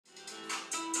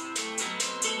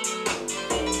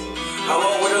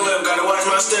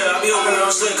I be open on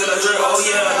slick cause I drip, oh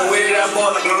yeah. The way that I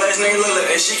bought like my last name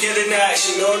Lillard. And she can't deny it,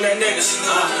 she know I'm that nigga.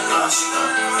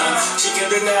 She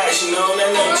can't deny it, she know I'm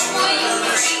that nigga.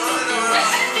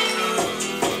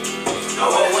 I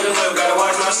walk with the whip, gotta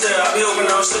watch my step. I be open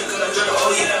on slick cause I drip,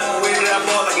 oh yeah. The way that I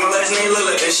bought like my last name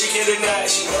Lillard. And she can't deny it,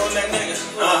 she know I'm that nigga.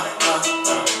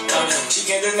 She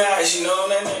can't deny it, she know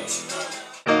I'm that nigga.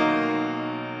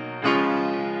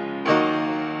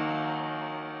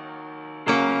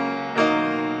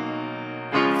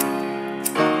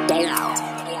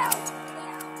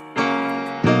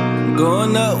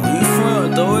 Going up, where you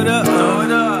from? Throw it up, throw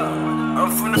it up. I'm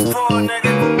from the fall,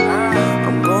 nigga.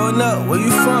 I'm going up, where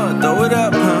you from? Throw it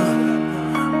up,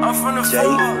 huh? I'm from the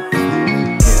fall.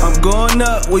 I'm going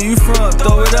up, where you from?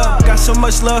 Throw it up. Got so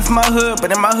much love for my hood,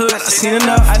 but in my hood I seen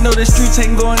enough. I know the streets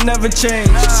ain't going never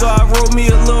change, so I wrote me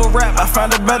a little rap. I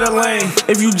found a better lane.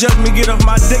 If you judge me, get off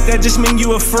my dick, that just mean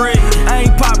you afraid. I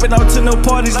ain't popping out to no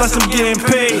parties unless I'm getting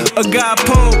paid. A guy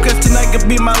pole, cause tonight could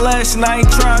be my last and I ain't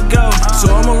tryna go.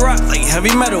 So I'ma rock like heavy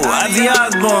metal, Ozzy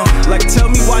Osbourne. Like tell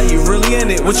me why you really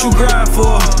in it, what you grind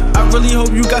for. I really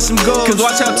hope you got some goals, cause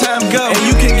watch how time go. And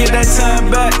you can get that time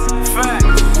back.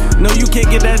 No, you can't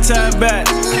get that time back.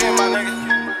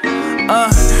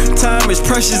 Time is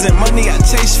precious and money I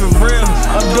chase for real.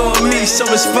 I'm doing me, so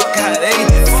it's fuck how they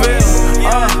feel.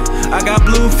 I got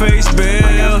blue face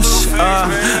bills.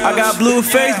 I got blue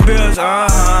face bills.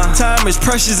 Time is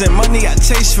precious and money I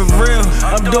chase for real.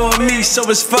 I'm doing me, so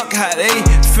it's fuck how they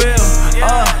feel.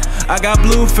 I got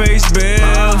blue face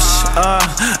bills.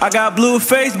 I got blue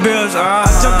face bills. I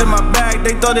jumped in my bag,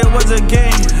 they thought it was a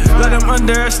game. Let them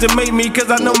underestimate me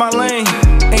cause I know my lane.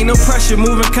 Ain't no pressure,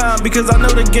 moving calm because I know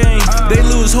the game. They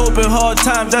lose hope in hard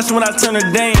times, that's when I turn a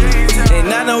dame. And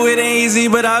I know it ain't easy,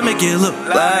 but I make it look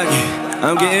like it.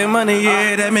 I'm getting money,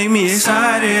 yeah, that make me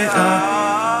excited.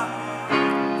 I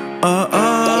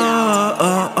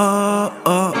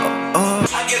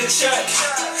get a check,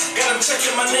 got them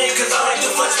checking my name cause I like to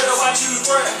flex, better watch you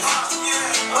rap.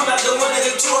 I'm not the one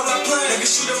nigga too, I'm not playing. Nigga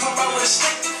shoot him up out with a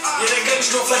stick. Yeah, that gun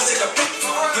just gon' flex, take a pic.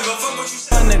 Give a fuck what you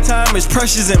say. Time is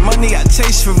precious and money I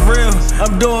chase for real.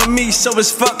 I'm doing me, so it's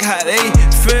fuck how they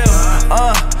feel.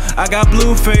 I got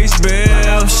blue face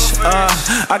bills.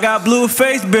 I got blue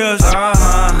face bills.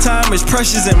 Time is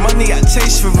precious and money I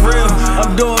chase for real.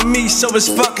 I'm doing me, so it's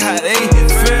fuck how they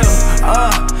feel.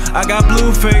 I got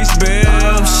blue face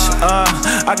bills.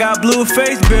 I got blue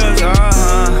face bills.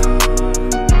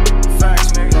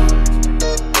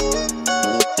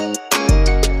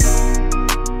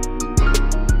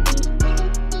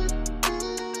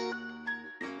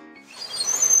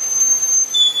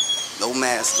 No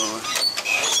mask on.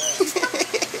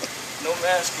 No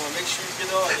mask on. Make sure you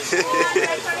get on this.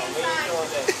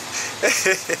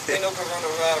 Ain't no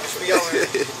coronavirus. We out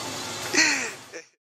here.